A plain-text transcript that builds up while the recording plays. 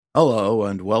Hello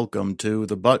and welcome to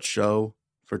The Butt Show.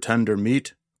 For tender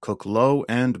meat, cook low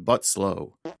and butt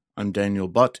slow. I'm Daniel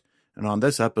Butt, and on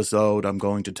this episode I'm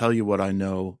going to tell you what I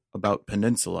know about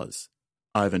peninsulas.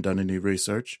 I haven't done any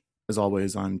research. As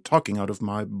always, I'm talking out of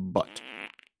my butt.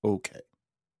 Okay.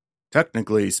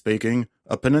 Technically speaking,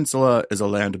 a peninsula is a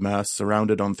landmass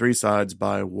surrounded on three sides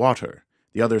by water.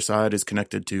 The other side is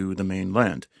connected to the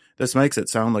mainland. This makes it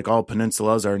sound like all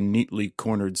peninsulas are neatly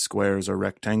cornered squares or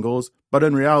rectangles, but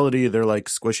in reality they're like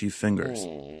squishy fingers.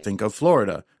 Think of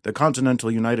Florida, the continental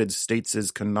United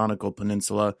States' canonical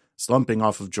peninsula slumping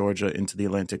off of Georgia into the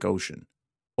Atlantic Ocean.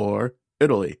 Or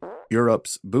Italy,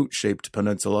 Europe's boot-shaped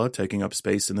peninsula taking up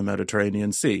space in the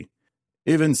Mediterranean Sea.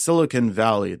 Even Silicon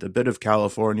Valley, the bit of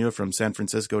California from San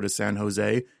Francisco to San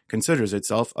Jose, considers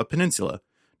itself a peninsula,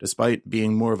 despite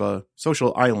being more of a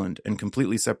social island and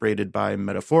completely separated by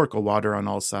metaphorical water on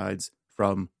all sides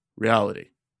from reality.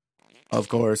 Of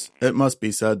course, it must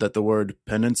be said that the word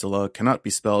peninsula cannot be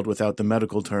spelled without the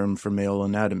medical term for male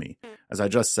anatomy. As I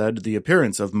just said, the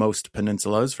appearance of most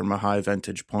peninsulas from a high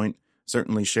vantage point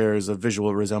certainly shares a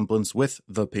visual resemblance with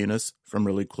the penis from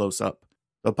really close up.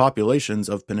 The populations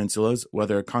of peninsulas,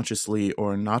 whether consciously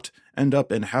or not, end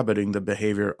up inhabiting the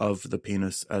behavior of the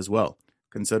penis as well.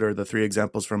 Consider the three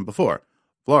examples from before.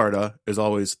 Florida is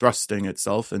always thrusting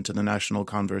itself into the national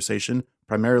conversation,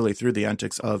 primarily through the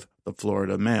antics of the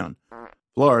Florida man.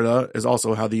 Florida is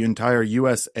also how the entire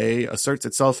USA asserts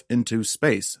itself into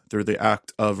space through the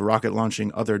act of rocket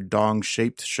launching other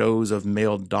dong-shaped shows of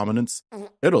male dominance.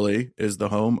 Italy is the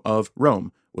home of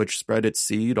Rome, which spread its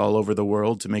seed all over the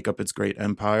world to make up its great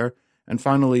empire. And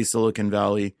finally, Silicon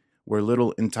Valley, where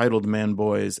little entitled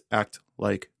man-boys act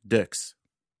like dicks.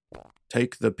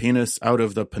 Take the penis out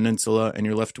of the peninsula and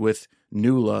you're left with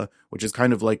Nula, which is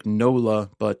kind of like NOLA,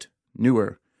 but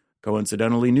newer.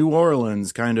 Coincidentally, New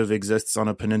Orleans kind of exists on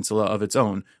a peninsula of its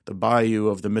own, the bayou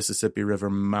of the Mississippi River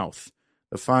mouth.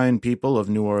 The fine people of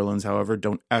New Orleans, however,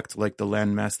 don't act like the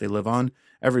landmass they live on.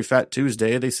 Every Fat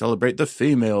Tuesday, they celebrate the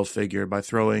female figure by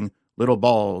throwing little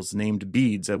balls named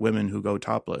beads at women who go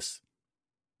topless.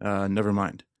 Never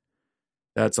mind.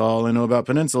 That's all I know about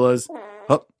peninsulas.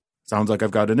 Oh, sounds like I've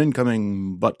got an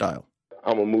incoming butt dial.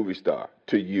 I'm a movie star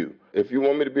to you. If you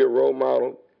want me to be a role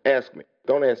model, ask me.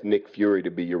 Don't ask Nick Fury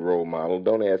to be your role model.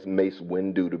 Don't ask Mace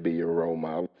Windu to be your role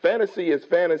model. Fantasy is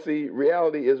fantasy.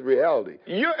 Reality is reality.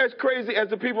 You're as crazy as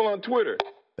the people on Twitter.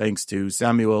 Thanks to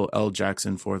Samuel L.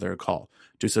 Jackson for their call.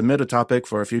 To submit a topic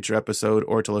for a future episode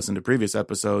or to listen to previous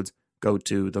epissodes, go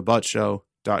to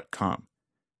thebuttshow.com.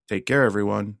 Take care,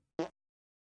 everyone.